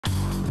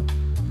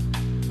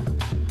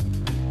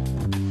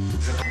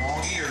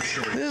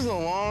is the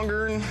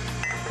longer. All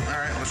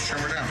right, let's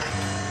trim her down.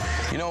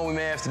 You know what we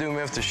may have to do? We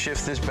may have to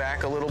shift this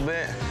back a little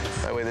bit.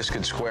 That way this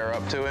could square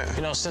up to it.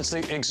 You know, since the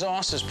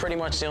exhaust is pretty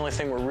much the only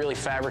thing we're really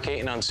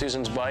fabricating on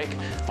Susan's bike,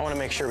 I want to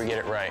make sure we get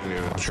it right.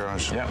 Yeah, watch your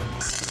eyes. Yep.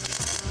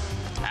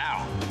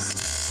 Ow.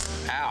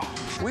 Ow.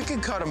 We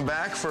could cut them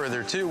back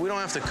further too. We don't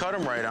have to cut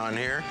them right on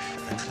here.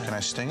 Can I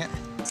sting it?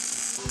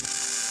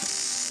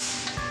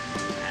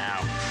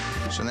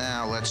 Ow. So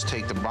now let's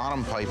take the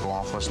bottom pipe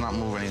off. Let's not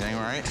move anything,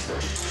 right?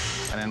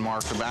 And then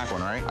mark the back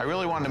one, right? I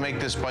really wanted to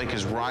make this bike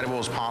as rideable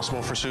as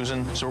possible for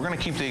Susan, so we're gonna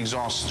keep the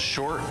exhaust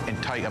short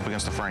and tight up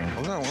against the frame.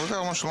 Look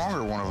how much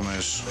longer one of them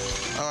is.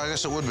 Oh, I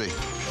guess it would be,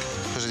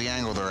 because of the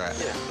angle they're at.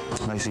 Yeah.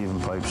 Nice even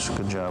pipes.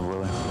 Good job,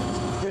 Willie.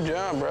 Good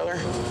job, brother.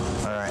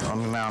 All right, let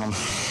me mount them.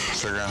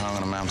 Figure out how I'm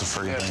gonna mount the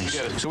friggin'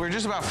 things. So we're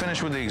just about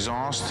finished with the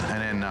exhaust,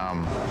 and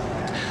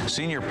then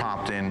Senior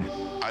popped in.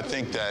 I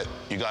think that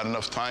you got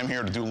enough time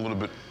here to do a little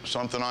bit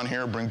something on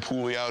here. Bring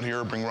Pooley out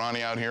here, bring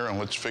Ronnie out here, and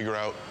let's figure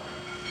out.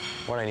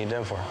 What do I need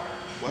them for?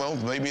 Well,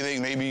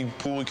 maybe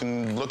Pooley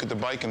can look at the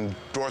bike and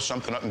draw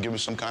something up and give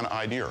us some kind of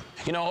idea.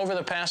 You know, over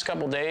the past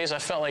couple days, I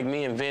felt like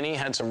me and Vinny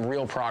had some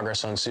real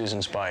progress on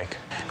Susan's bike.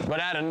 But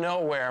out of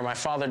nowhere, my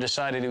father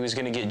decided he was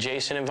going to get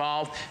Jason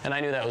involved, and I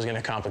knew that was going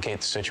to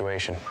complicate the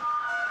situation.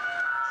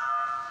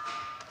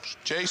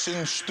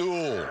 Jason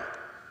Stool,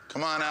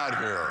 come on out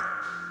here.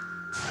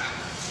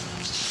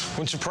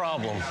 What's your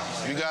problem?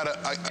 You gotta.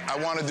 I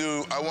want to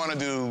do a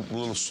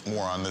little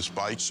more on this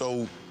bike.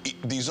 So,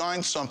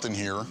 design something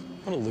here.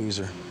 What a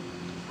loser.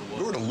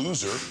 You're the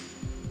loser.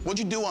 What'd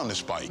you do on this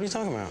bike? What are you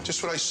talking about?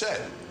 Just what I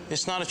said.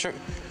 It's not a trick.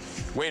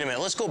 Wait a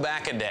minute, let's go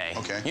back a day.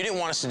 Okay. You didn't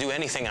want us to do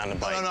anything on the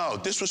bike. No.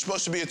 This was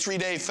supposed to be a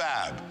 3-day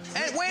fab.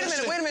 And wait a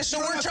minute. So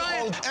we're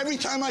trying. Every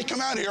time I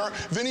come out here,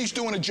 Vinny's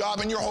doing a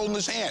job and you're holding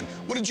his hand.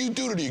 What did you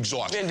do to the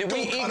exhaust? Vin, did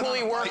we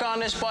equally work on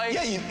this bike?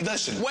 Yeah,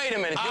 listen. Wait a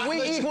minute. Did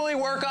we equally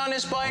work on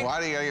this bike?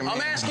 Why do you gotta get me?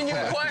 I'm asking you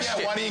a question.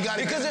 Yeah, why do you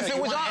gotta Because if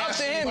it was up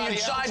to him, you'd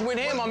side with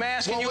him. I'm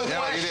asking you a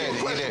question.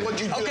 You did. What'd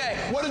you do? Okay.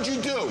 What did you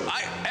do?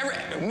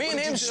 Me and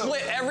him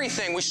split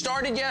everything. We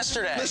started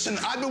yesterday. Listen,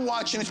 I've been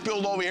watching this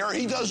build over here.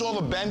 He does all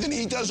the bending.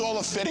 He does all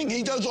the fitting.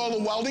 He does all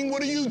the welding.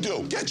 What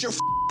do? Get your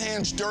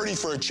hands dirty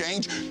for a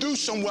change. Do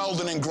some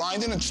welding and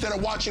grinding instead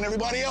of watching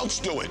everybody else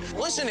do it.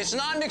 Listen, it's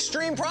not an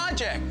extreme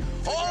project.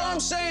 All I'm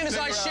saying is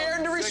I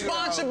shared the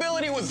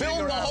responsibility with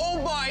building the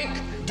whole bike.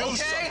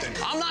 Okay?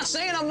 I'm not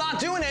saying I'm not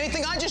doing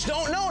anything. I just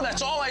don't know.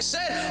 That's all I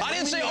said. I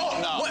didn't say,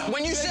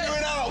 when you said... Figure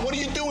it out. What are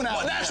you doing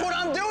out there? That's what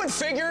I'm doing,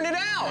 figuring it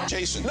out.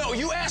 Jason. No,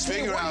 you asked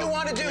me what you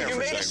want to do. You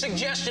made a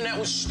suggestion that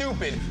was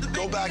stupid.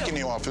 Go back in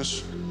the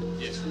office.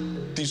 Yes.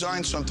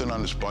 Design something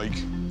on this bike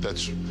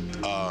that's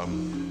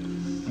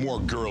more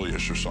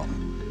girlyish or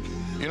something.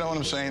 You know what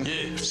I'm saying?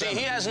 Yeah. See,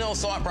 he has no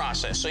thought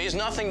process, so he has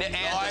nothing to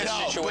add to the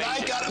situation. But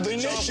I got the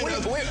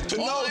initiative to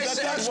know that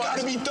that's got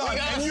to be done,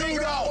 and you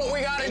don't. What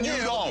we got to do.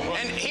 You don't.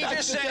 And he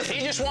just said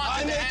he just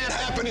wants it to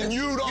happen. And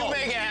you don't. You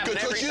make it happen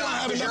every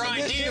time because your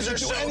ideas are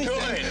so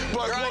good.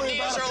 Your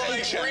ideas are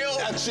like real.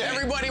 That's it.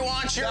 Everybody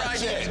wants your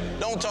ideas.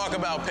 Don't talk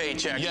about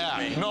paychecks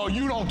with me. No,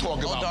 you don't talk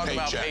about paychecks. Don't talk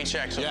about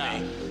paychecks with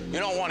me. You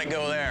don't want to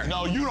go there.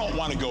 No, you don't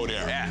want to go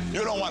there. Yeah.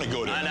 You don't want to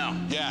go there. I know.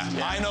 Yeah,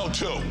 I know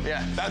too.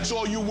 Yeah. That's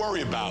all you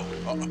worry about.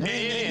 It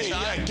is,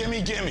 huh? Yeah,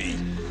 gimme.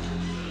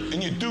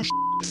 And you do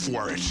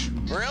for it.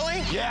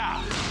 Really?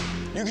 Yeah.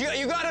 You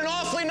got an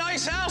awfully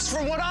nice house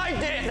for what I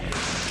did.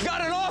 You got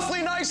an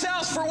awfully nice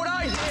house for what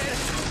I did.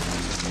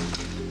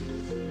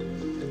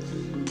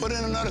 Put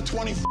in another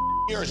 20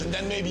 years and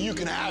then maybe you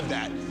can have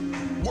that.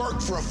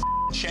 Work for a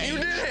change. You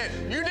did it.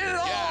 You did it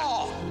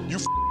all. You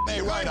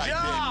ain't right, I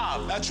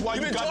did. That's why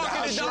you got the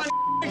house you're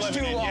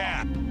living in.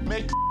 Yeah.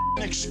 Make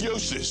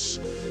excuses.